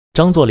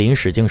张作霖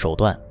使尽手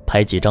段，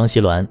排挤张锡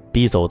銮，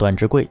逼走段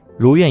芝贵，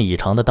如愿以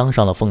偿的当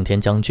上了奉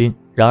天将军。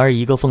然而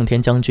一个奉天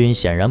将军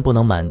显然不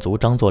能满足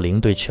张作霖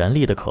对权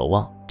力的渴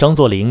望。张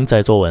作霖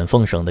在坐稳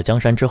奉省的江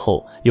山之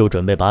后，又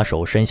准备把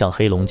手伸向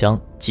黑龙江、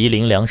吉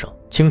林两省。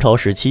清朝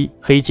时期，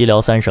黑吉辽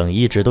三省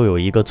一直都有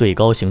一个最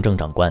高行政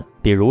长官，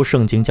比如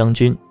盛京将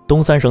军、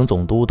东三省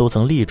总督都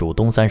曾力主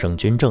东三省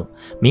军政。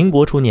民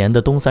国初年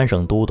的东三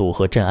省都督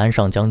和镇安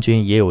上将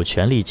军也有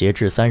权力节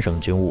制三省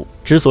军务。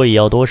之所以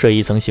要多设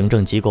一层行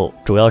政机构，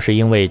主要是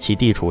因为其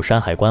地处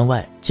山海关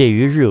外，介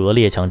于日俄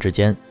列强之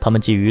间，他们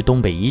觊觎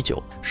东北已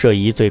久，设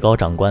一最高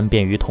长官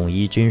便于统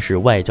一军事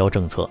外交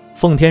政策。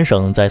奉天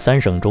省在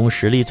三省中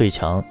实力最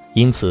强，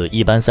因此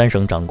一般三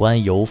省长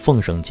官由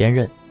奉省兼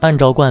任。按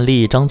照惯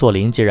例，张作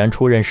霖既然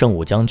出任圣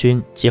武将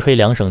军，其黑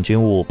两省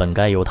军务本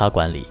该由他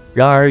管理。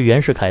然而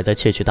袁世凯在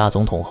窃取大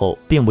总统后，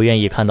并不愿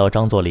意看到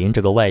张作霖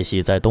这个外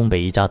系在东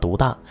北一家独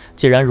大。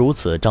既然如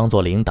此，张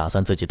作霖打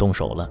算自己动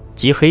手了。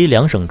即黑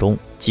两省中，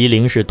吉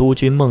林是督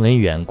军孟恩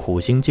远苦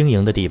心经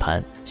营的地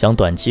盘，想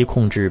短期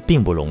控制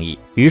并不容易。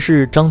于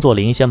是张作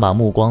霖先把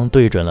目光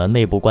对准了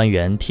内部官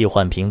员替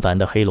换频繁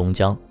的黑龙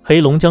江。黑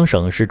龙江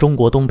省是中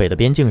国东北的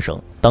边境省，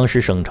当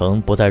时省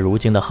城不在如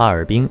今的哈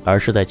尔滨，而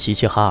是在齐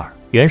齐哈尔。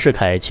袁世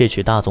凯窃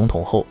取大总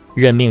统后，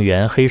任命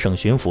原黑省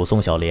巡抚宋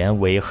小濂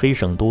为黑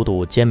省都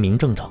督兼民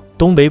政长。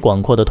东北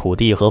广阔的土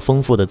地和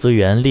丰富的资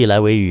源历来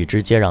为与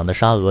之接壤的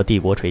沙俄帝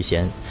国垂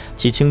涎，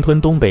其侵吞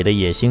东北的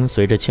野心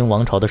随着清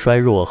王朝的衰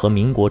弱和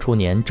民国初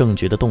年政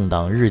局的动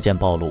荡日渐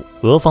暴露。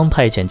俄方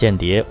派遣间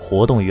谍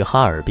活动于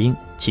哈尔滨、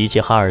齐齐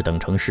哈尔等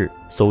城市，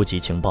搜集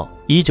情报。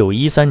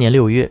1913年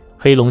6月，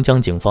黑龙江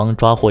警方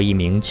抓获一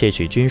名窃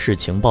取军事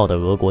情报的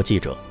俄国记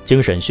者，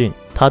经审讯，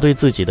他对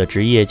自己的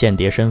职业间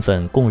谍身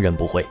份供认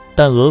不讳，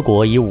但俄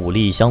国以武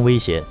力相威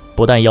胁，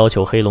不但要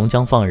求黑龙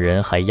江放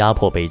人，还压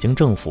迫北京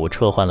政府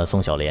撤换了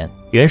宋小濂。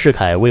袁世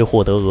凯为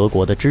获得俄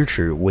国的支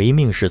持，唯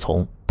命是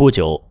从。不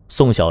久，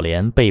宋小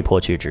濂被迫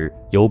去职，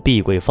由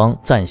毕桂芳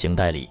暂行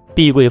代理。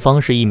毕桂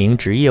芳是一名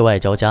职业外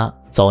交家，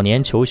早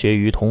年求学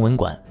于同文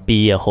馆，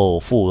毕业后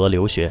赴俄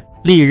留学，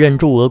历任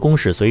驻俄公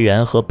使随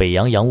员和北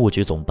洋洋务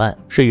局总办，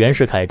是袁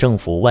世凯政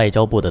府外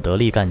交部的得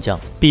力干将。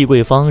毕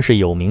桂芳是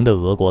有名的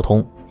俄国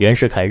通，袁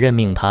世凯任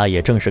命他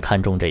也正是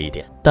看中这一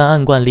点。但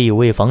按惯例，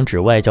为防止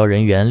外交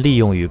人员利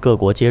用与各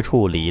国接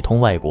触里通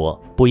外国，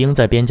不应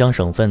在边疆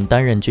省份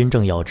担任军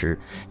政要职，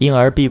因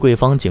而毕桂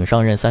芳仅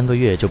上任3个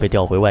月就被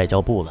调回外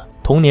交部了。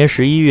同年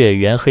11月，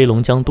原黑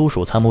龙江督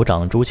署参谋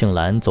长朱庆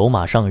澜走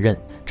马上任，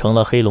成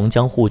了黑龙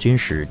江护军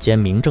使兼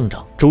民政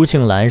长。朱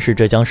庆澜是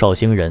浙江绍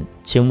兴人，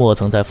清末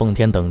曾在奉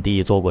天等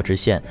地做过知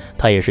县，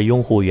他也是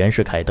拥护袁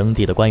世凯登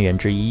第的官员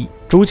之一。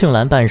朱庆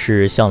澜办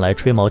事向来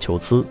吹毛求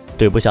疵，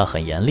对部下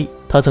很严厉。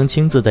他曾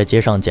亲自在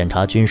街上检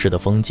查军士的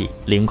风纪，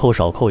领扣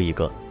少扣一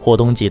个，或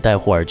冬季戴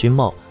护耳军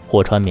帽，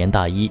或穿棉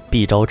大衣，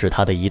必招致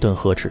他的一顿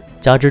呵斥。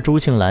加之朱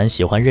庆澜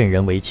喜欢任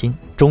人唯亲，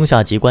中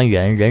下级官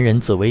员人人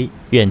自危，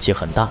怨气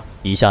很大，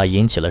一下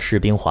引起了士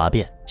兵哗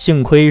变。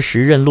幸亏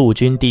时任陆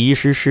军第1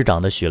师师长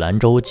的许兰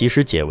州及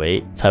时解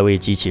围，才未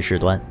激起事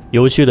端。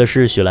有趣的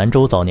是，许兰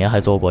州早年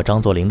还做过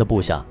张作霖的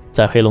部下，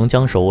在黑龙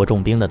江手握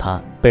重兵的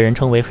他，被人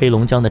称为黑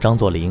龙江的张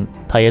作霖，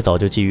他也早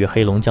就觊觎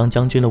黑龙江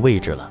将军的位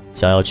置了，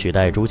想要取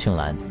代朱庆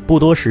澜。不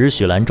多时，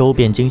许兰州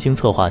便精心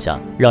策划下，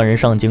让人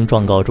上京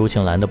状告朱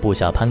庆澜的部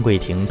下潘桂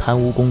亭贪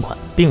污公款，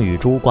并与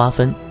朱瓜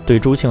分。对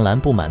朱庆澜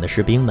不满的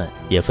士兵们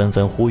也纷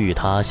纷呼吁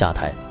他下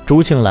台。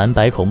朱庆澜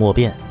百口莫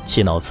辩，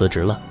气恼辞职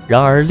了。然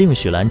而令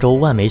许兰州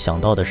万没想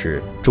到的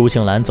是，朱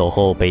庆澜走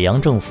后，北洋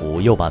政府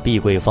又把毕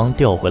桂芳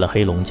调回了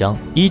黑龙江。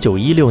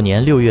1916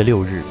年6月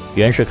6日，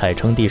袁世凯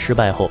称帝失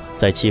败后，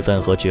在气愤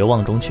和绝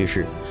望中去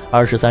世。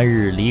23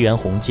日，黎元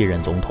洪继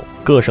任总统，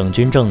各省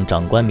军政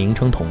长官名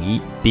称统一，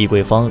毕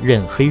桂芳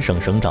任黑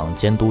省省长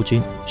兼督军。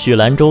许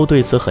兰州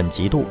对此很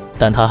嫉妒，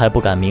但他还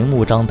不敢明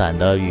目张胆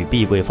地与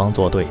毕桂芳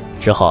作对，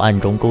只好暗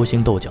中勾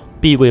心斗角。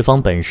毕桂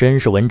芳本身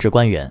是文职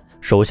官员，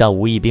手下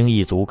无一兵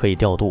一卒可以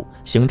调度，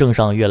行政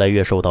上越来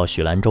越受到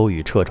许兰州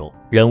与掣肘。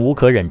忍无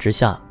可忍之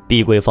下，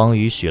毕桂芳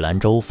与许兰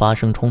州发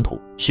生冲突，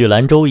许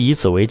兰州以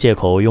此为借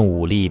口，用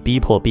武力逼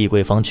迫毕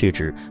桂芳去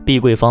职。毕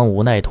桂芳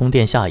无奈通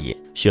电下野，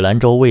许兰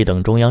州未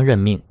等中央任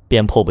命，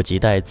便迫不及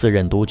待自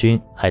任督军，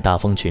还大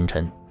封群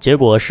臣。结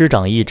果师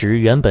长一职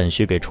原本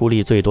需给出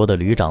力最多的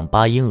旅长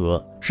巴音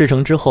额，事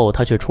成之后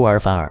他却出尔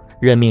反尔，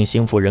任命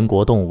心腹任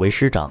国栋为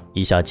师长，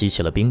一下激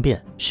起了兵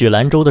变。许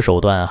兰州的手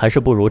段还是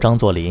不如张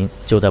作霖。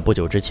就在不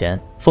久之前，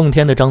奉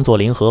天的张作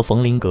霖和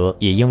冯麟阁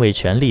也因为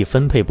权力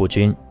分配不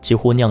均，几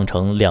乎酿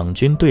成两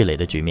军对垒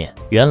的局面。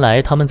原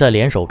来他们在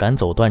联手赶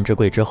走段芝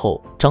贵之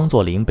后，张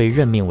作霖被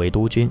任命为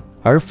督军，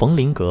而冯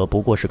麟阁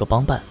不过是个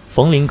帮办。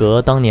冯麟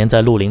阁当年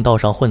在绿林道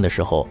上混的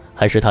时候，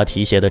还是他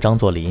提携的张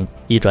作霖，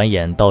一转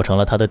眼倒成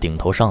了他的顶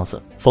头上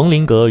司。冯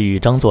麟阁与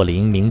张作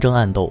霖明争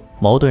暗斗，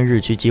矛盾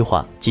日趋激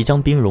化，即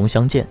将兵戎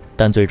相见，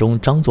但最终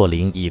张作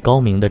霖以高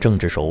明的政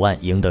治手腕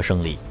赢得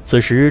胜利。此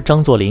时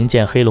张作霖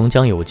见黑龙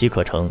江有机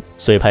可乘，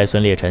遂派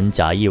孙烈臣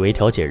假意为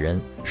调解人，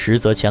实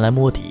则前来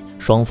摸底，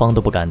双方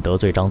都不敢得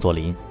罪张作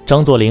霖。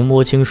张作霖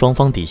摸清双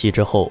方底细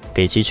之后，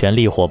给其权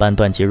力伙伴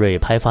段祺瑞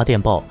拍发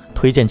电报，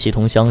推荐其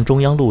同乡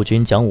中央陆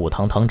军讲武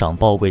堂堂长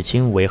鲍贵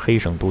卿为黑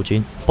省督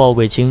军。鲍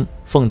贵卿，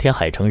奉天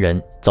海城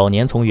人，早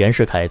年从袁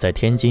世凯在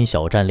天津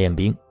小站练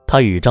兵。他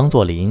与张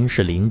作霖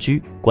是邻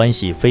居，关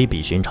系非比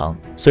寻常。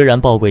虽然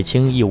鲍贵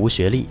卿一无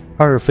学历，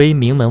二非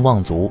名门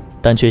望族，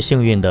但却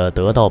幸运地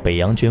得到北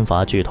洋军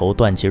阀巨头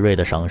段祺瑞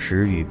的赏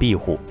识与庇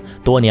护，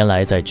多年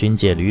来在军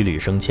界屡屡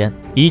升迁。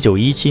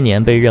1917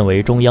年被任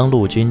为中央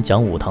陆军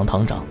讲武堂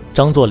堂长。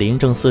张作霖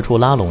正四处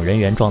拉拢人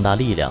员，壮大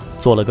力量，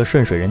做了个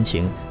顺水人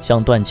情，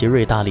向段祺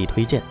瑞大力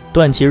推荐。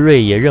段祺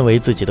瑞也认为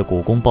自己的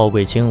股肱鲍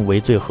贵卿为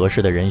最合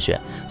适的人选，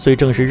遂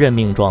正式任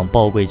命状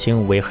鲍贵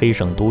卿为黑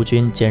省督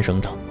军兼省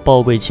长。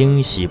鲍贵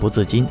卿喜不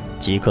自禁，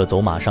即刻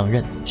走马上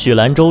任。许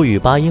兰州与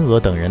巴音娥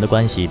等人的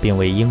关系并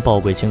未因鲍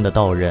贵卿的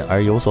到任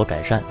而有所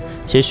改善，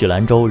且许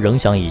兰州仍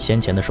想以先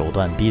前的手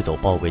段逼走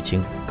鲍贵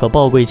卿。可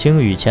鲍贵卿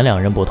与前两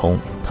任不同，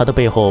他的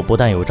背后不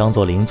但有张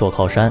作霖做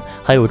靠山，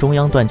还有中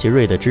央段祺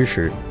瑞的支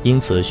持，因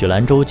此许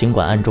兰州尽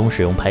管暗中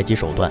使用排挤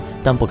手段，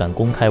但不敢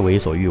公开为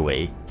所欲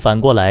为。反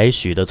过来，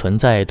许的存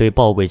在对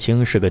鲍贵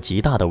卿是个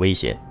极大的威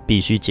胁，必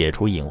须解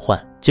除隐患。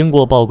经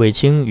过鲍贵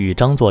卿与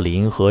张作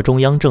霖和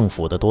中央政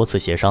府的多次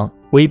协商，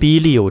威逼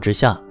利诱之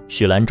下，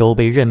许兰州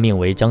被任命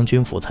为将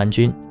军府参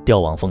军，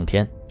调往奉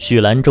天。许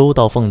兰州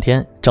到奉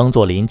天，张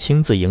作霖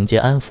亲自迎接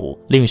安抚，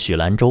令许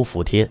兰州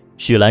服帖。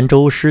许兰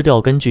州失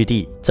掉根据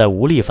地，在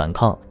无力反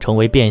抗，成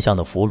为变相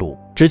的俘虏。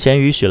之前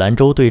与许兰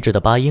州对峙的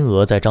巴音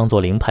娥，在张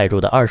作霖派驻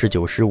的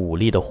29师武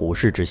力的虎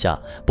视之下，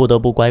不得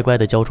不乖乖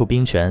地交出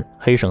兵权，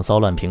黑省骚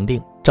乱平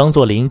定。张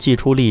作霖既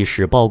出力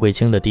使鲍贵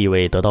卿的地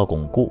位得到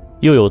巩固，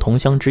又有同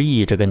乡之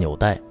意这个纽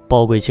带，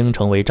鲍贵卿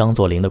成为张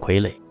作霖的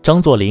傀儡。张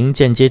作霖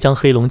间接将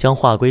黑龙江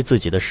划归自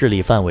己的势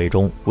力范围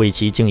中，为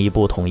其进一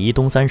步统一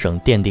东三省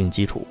奠定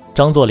基础。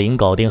张作霖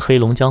搞定黑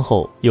龙江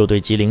后，又对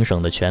吉林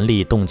省的权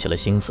力动起了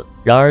心思。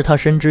然而他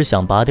深知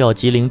想拔掉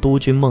吉林督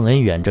军孟恩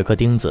远这颗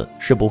钉子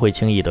是不会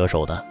轻易得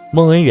手的。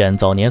孟恩远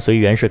早年随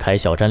袁世凯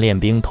小站练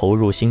兵，投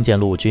入新建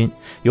陆军，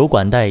由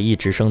管带一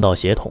直升到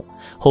协统，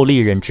后历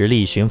任直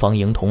隶巡防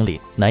营统领、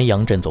南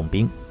阳镇总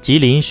兵、吉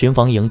林巡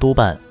防营督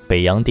办、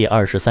北洋第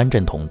23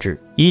镇统治。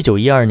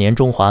1912年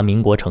中华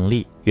民国成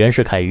立，袁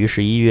世凯于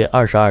11月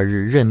22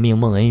日任命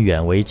孟恩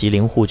远为吉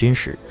林护军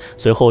使，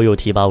随后又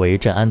提拔为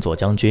镇安左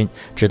将军，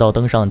直到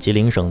登上吉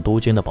林省督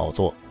军的宝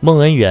座。孟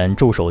恩远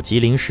驻守吉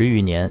林10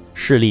余年，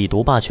势力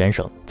独霸全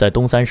省，在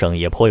东三省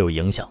也颇有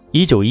影响。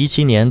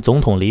1917年，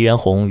总统黎元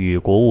洪与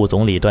国务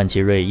总理段祺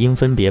瑞因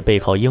分别背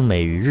靠英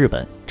美与日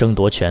本，争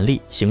夺权力，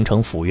形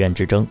成府院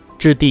之争。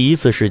至第一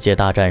次世界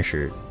大战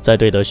时，在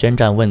对德宣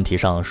战问题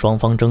上，双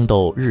方争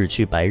斗日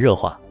趋白热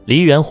化。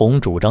黎元洪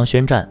主张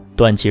宣战，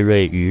段祺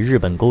瑞与日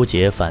本勾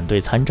结反对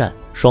参战，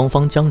双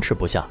方僵持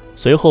不下。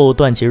随后，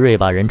段祺瑞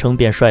把人称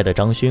便帅的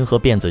张勋和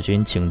辫子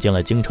军请进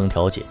了京城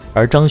调解，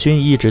而张勋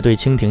一直对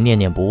清廷念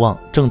念不忘，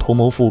正图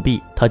谋复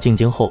辟。他进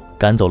京后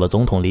赶走了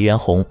总统黎元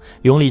洪，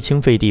拥立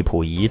清废帝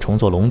溥仪，重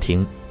做龙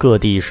庭，各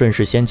地顺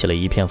势掀起了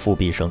一片复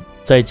辟声。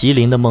在吉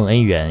林的孟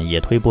恩远也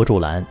推波助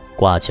澜，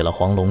挂起了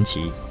黄龙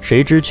旗。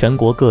谁知全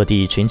国各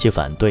地群起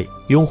反对，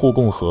拥护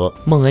共和。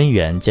孟恩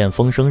远见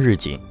风声日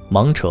紧，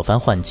忙扯帆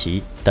换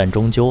旗，但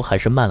终究还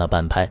是慢了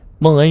半拍。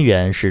孟恩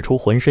远使出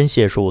浑身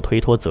解数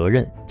推脱责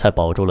任，才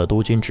保住了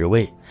督军职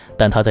位。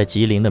但他在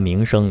吉林的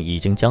名声已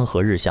经江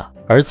河日下，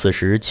而此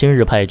时亲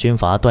日派军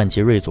阀段祺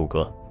瑞阻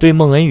隔，对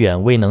孟恩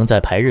远未能在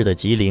排日的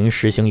吉林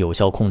实行有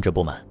效控制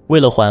不满。为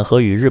了缓和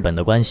与日本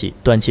的关系，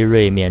段祺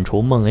瑞免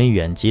除孟恩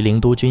远吉林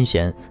督军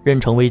衔，任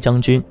成为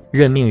将军，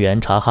任命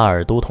原察哈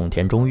尔都统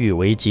田中玉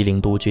为吉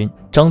林督军。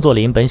张作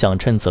霖本想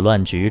趁此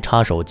乱局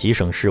插手吉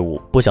省事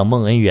务，不想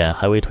孟恩远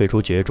还未退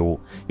出角逐，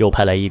又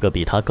派来一个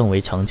比他更为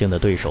强劲的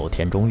对手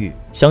田中玉。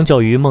相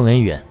较于孟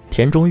恩远，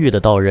田中玉的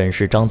到任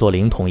是张作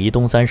霖统一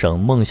东三省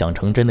梦想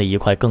成真的一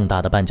块更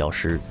大的绊脚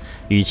石，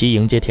与其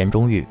迎接田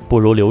中玉，不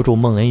如留住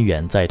孟恩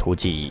远再图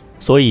记忆。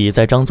所以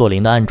在张作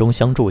霖的暗中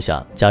相助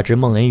下，加之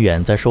孟恩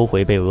远在收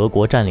回被俄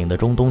国占领的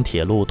中东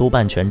铁路督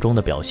办权中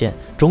的表现，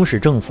终使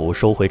政府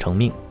收回成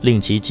命，令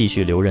其继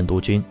续留任督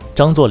军。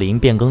张作霖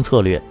变更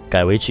策略，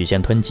改为曲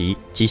线吞击，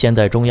即先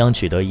在中央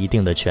取得一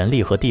定的权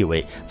力和地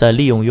位，再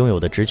利用拥有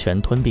的职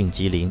权吞并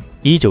吉林。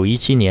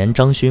1917年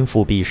张勋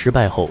复辟失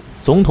败后，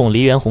总统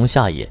黎元洪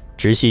下野，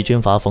直系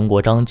军阀冯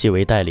国璋继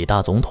为代理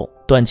大总统。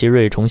段祺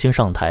瑞重新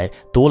上台，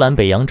独揽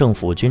北洋政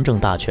府军政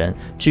大权，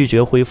拒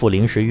绝恢复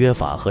临时约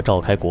法和召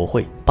开国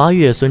会。8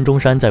月，孙中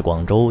山在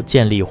广州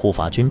建立护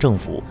法军政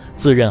府，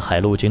自任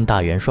海陆军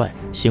大元帅，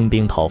兴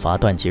兵讨伐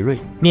段祺瑞。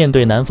面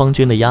对南方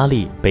军的压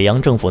力，北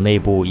洋政府内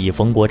部以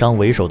冯国璋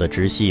为首的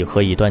直系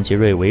和以段祺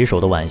瑞为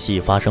首的皖系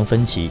发生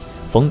分歧。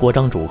冯国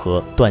璋主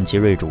和，段祺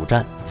瑞主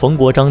战。冯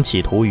国璋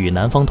企图与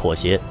南方妥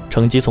协，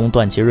乘机从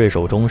段祺瑞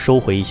手中收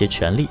回一些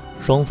权力，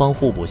双方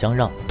互不相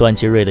让。段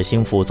祺瑞的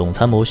心腹总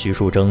参谋徐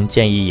树铮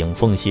建议引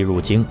奉系入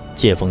京，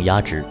借奉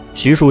压职。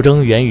徐树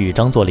铮原与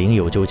张作霖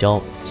有旧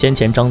交，先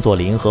前张作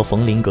霖和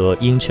冯麟阁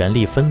因权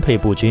力分配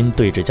部军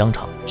对峙疆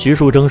场，徐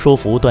树铮说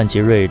服段祺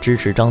瑞支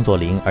持张作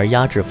霖而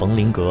压制冯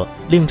麟阁，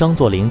令张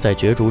作霖在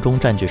角逐中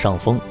占据上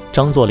风。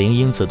张作霖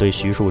因此对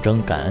徐树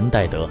铮感恩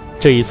戴德。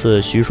这一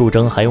次，徐树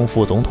铮还用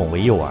副总统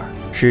为诱饵，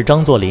使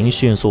张作霖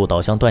迅速倒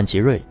向段祺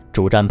瑞，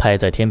主战派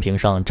在天平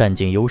上占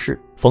尽优势。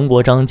冯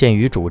国璋鉴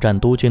于主战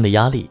督军的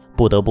压力，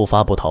不得不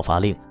发布讨伐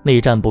令，内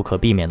战不可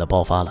避免地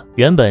爆发了。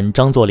原本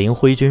张作霖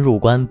挥军入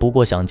关，不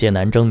过想借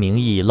南征名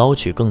义捞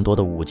取更多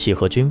的武器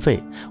和军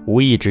费，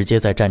无意直接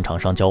在战场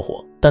上交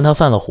火。但他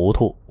犯了糊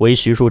涂，为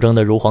徐树铮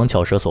的如簧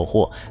巧舌所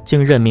惑，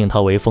竟任命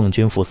他为奉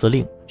军副司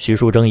令。徐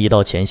树铮一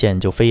到前线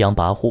就飞扬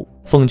跋扈，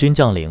奉军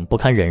将领不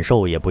堪忍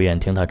受，也不愿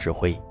听他指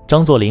挥。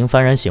张作霖幡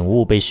然醒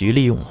悟，被徐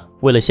利用了。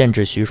为了限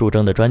制徐树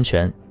铮的专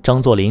权，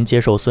张作霖接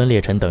受孙烈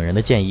臣等人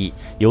的建议，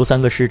由3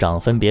个师长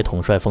分别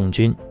统帅奉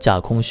军，架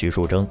空徐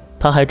树铮。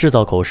他还制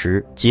造口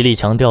实，极力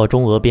强调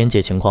中俄边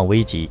界情况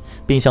危急，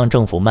并向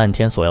政府漫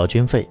天索要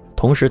军费。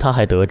同时，他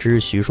还得知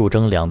徐树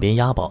铮两边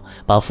押宝，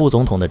把副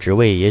总统的职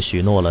位也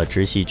许诺了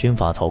直系军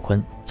阀曹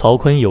锟。曹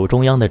锟有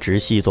中央的直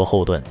系做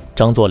后盾，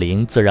张作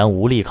霖自然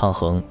无力抗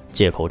衡，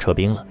借口撤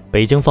兵了。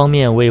北京方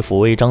面为抚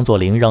慰张作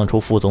霖让出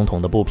副总统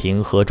的不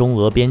平和中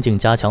俄边境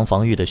加强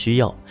防御的需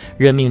要，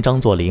任命张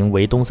作霖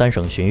为东3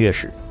省巡阅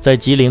使。在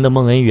吉林的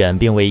孟恩远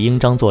并未因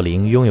张作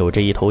霖拥有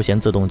这一头衔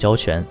自动交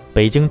权，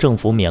北京政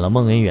府免了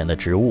孟恩远的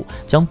职务，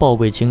将鲍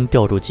贵卿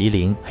调驻吉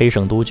林，黑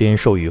省督军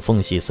授予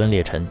奉系孙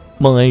烈臣。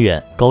孟恩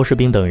远、高士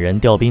斌等人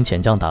调兵遣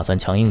将，打算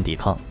强硬抵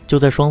抗。就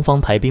在双方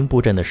排兵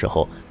布阵的时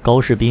候，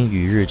高士斌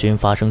与日军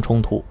发生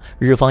冲突，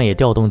日方也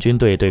调动军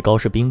队对高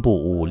士斌部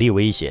武力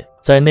威胁。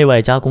在内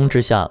外夹攻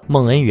之下，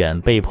孟恩远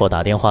被迫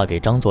打电话给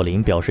张作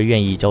霖，表示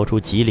愿意交出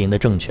吉林的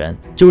政权。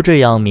就这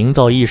样，名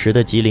噪一时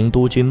的吉林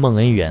督军孟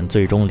恩远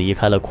最终离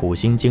开了苦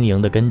心经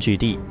营的根据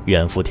地，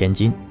远赴天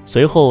津。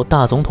随后，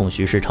大总统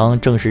徐世昌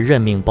正式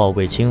任命鲍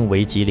贵卿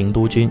为吉林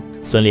督军，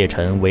孙烈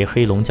臣为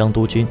黑龙江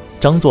督军，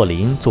张作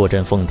霖坐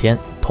镇奉天，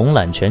统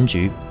揽全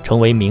局，成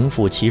为名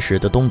副其实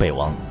的东北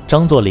王。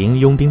张作霖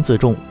拥兵自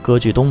重，割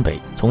据东北，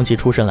从其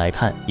出身来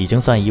看，已经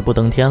算一步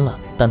登天了。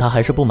但他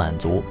还是不满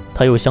足，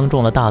他又相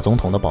中了大总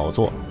统的宝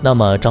座。那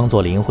么张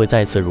作霖会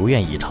再次如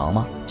愿以偿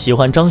吗？喜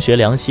欢张学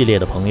良系列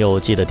的朋友，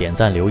记得点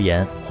赞留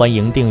言，欢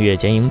迎订阅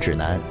剪影指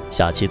南，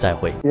下期再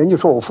会。人家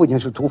说我父亲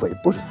是土匪，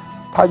不是，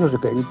他就是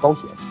给人保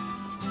险。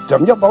怎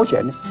么叫保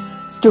险呢？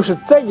就是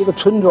在一个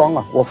村庄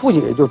啊，我父亲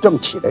也就这么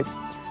起来，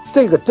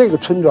这个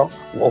村庄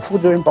我负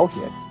责任保险，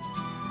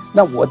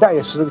那我带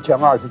10个枪、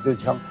20支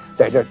枪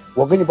在这儿，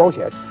我给你保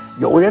险，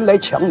有人来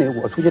抢你，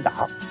我出去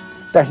打，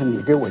但是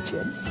你给我钱，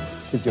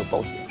这叫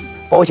保险。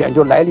保险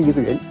就来了一个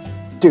人，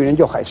这个人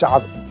叫海沙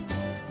子，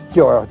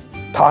叫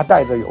他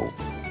带着有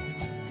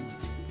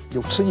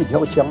11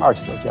条枪、20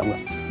条枪了。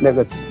那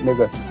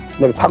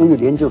个汤玉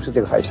麟就是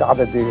这个海沙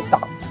的这个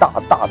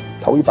大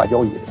头一把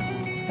交椅，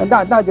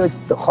那就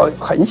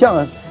很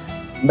像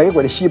美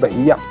国的西北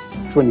一样，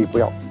说你不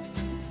要，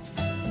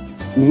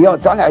你要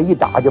咱俩一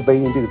打就被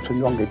人这个村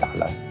庄给打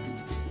烂，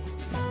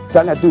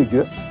咱俩对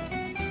决。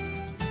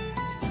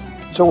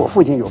说我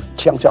父亲有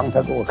枪伤，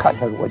他给我看，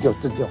他说我这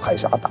叫海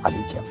沙打了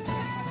一枪，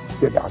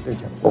这俩这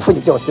枪，我父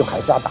亲叫海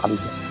沙打了一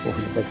枪，我父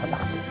亲被他打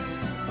死了。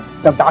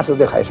但打死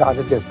这海沙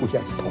这不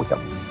像是头枪。